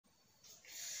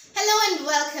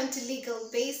welcome to Legal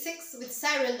Basics with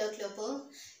Sarah Global,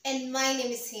 and my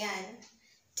name is Hian.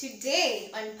 Today,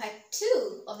 on part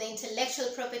 2 of the Intellectual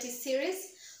Property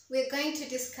series, we're going to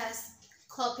discuss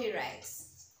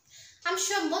copyrights. I'm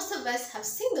sure most of us have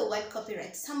seen the word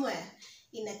copyright somewhere,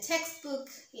 in a textbook,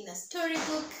 in a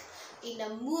storybook, in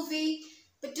a movie,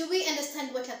 but do we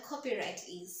understand what a copyright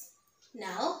is?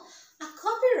 Now, a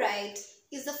copyright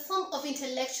is a form of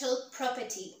intellectual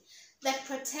property that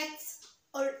protects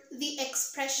the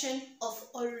expression of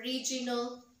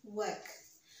original work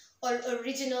or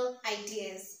original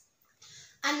ideas.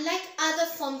 Unlike other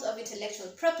forms of intellectual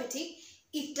property,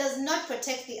 it does not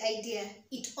protect the idea,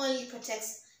 it only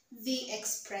protects the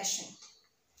expression.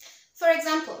 For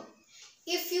example,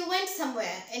 if you went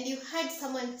somewhere and you heard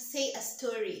someone say a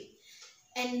story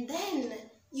and then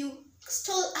you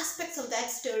stole aspects of that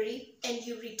story and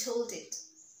you retold it,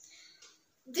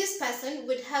 this person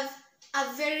would have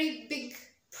a very big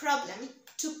problem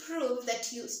to prove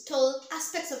that you stole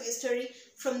aspects of your story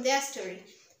from their story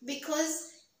because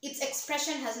its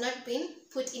expression has not been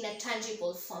put in a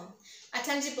tangible form. A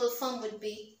tangible form would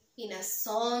be in a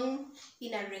song,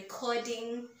 in a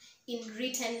recording, in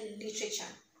written literature.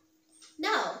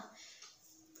 Now,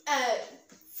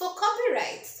 for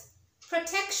copyrights,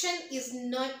 protection is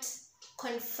not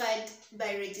conferred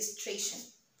by registration.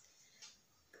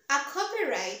 A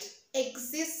copyright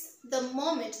exists the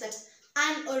moment that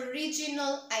an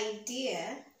original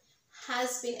idea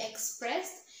has been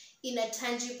expressed in a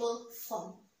tangible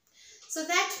form. So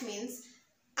that means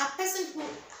a person who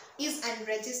is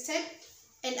unregistered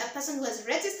and a person who has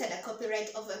registered a copyright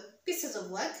over pieces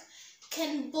of work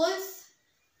can both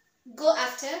go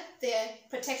after their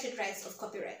protected rights of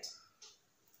copyright.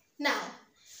 Now,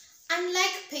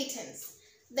 unlike patents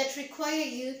that require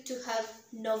you to have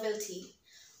novelty,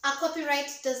 a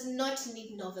copyright does not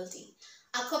need novelty.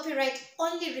 A copyright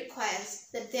only requires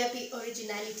that there be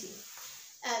originality.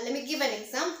 Let me give an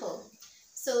example.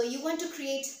 So you want to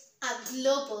create a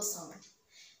global song,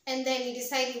 and then you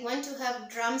decide you want to have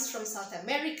drums from South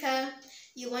America,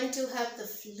 you want to have the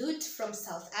flute from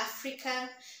South Africa,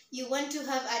 you want to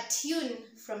have a tune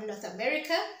from North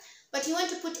America, but you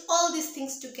want to put all these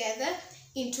things together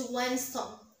into one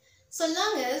song. So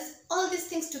long as all these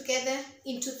things together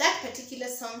into that particular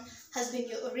song has been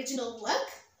your original work,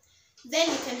 then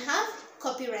you can have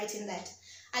copyright in that.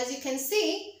 As you can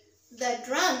see, the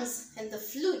drums and the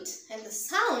flute and the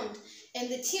sound and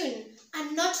the tune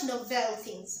are not novel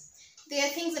things. They are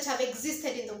things that have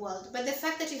existed in the world, but the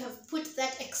fact that you have put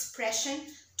that expression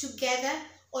together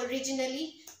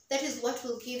originally, that is what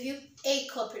will give you a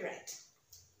copyright.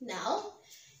 Now,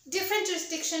 different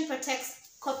jurisdiction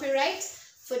protects copyright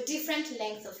for different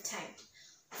lengths of time.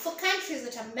 For countries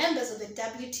that are members of the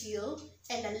WTO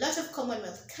and a lot of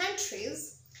Commonwealth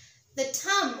countries, the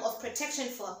term of protection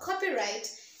for a copyright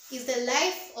is the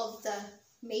life of the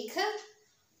maker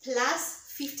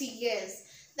plus 50 years.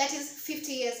 That is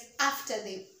 50 years after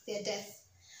their death.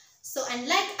 So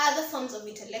unlike other forms of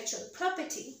intellectual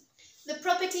property, the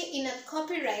property in a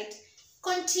copyright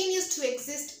continues to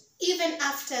exist even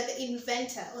after the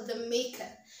inventor or the maker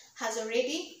has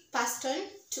already passed on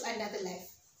to another life.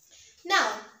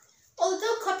 Now,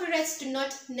 although copyrights do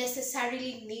not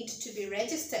necessarily need to be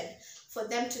registered for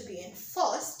them to be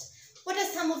enforced, what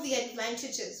are some of the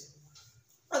advantages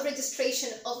of registration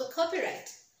of a copyright?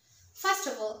 First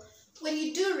of all, when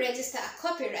you do register a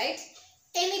copyright,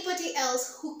 anybody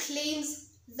else who claims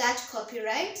that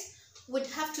copyright would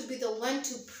have to be the one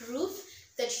to prove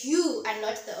that you are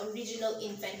not the original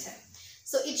inventor.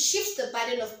 So it shifts the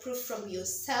burden of proof from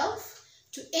yourself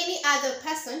to any other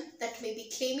person that may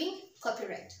be claiming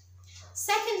copyright.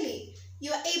 Secondly,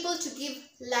 you are able to give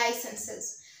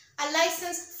licenses. A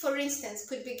license, for instance,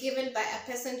 could be given by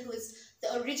a person who is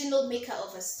the original maker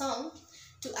of a song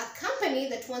to a company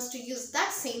that wants to use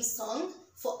that same song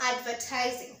for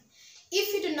advertising.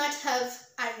 If you do not have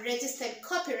a registered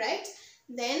copyright,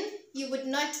 then you would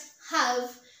not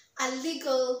have a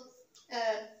legal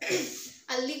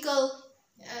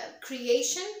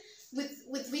creation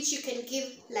with which you can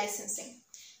give licensing.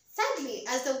 Thirdly,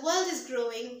 as the world is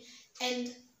growing and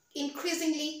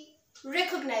increasingly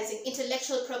recognizing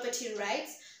intellectual property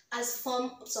rights as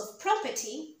forms of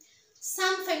property,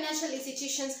 some financial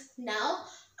institutions now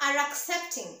are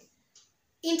accepting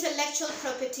intellectual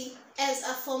property as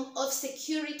a form of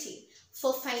security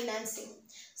for financing.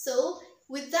 So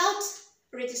without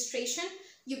registration,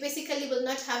 you basically will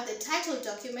not have the title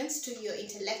documents to your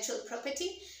intellectual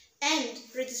property, and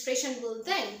registration will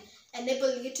then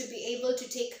enable you to be able to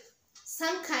take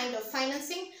some kind of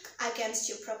financing against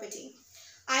your property.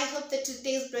 I hope that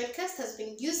today's broadcast has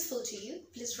been useful to you.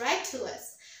 Please write to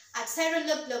us at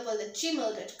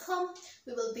sirenloveglobal@gmail.com.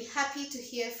 We will be happy to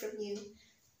hear from you.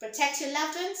 Protect your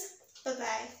loved ones.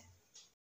 Bye-bye.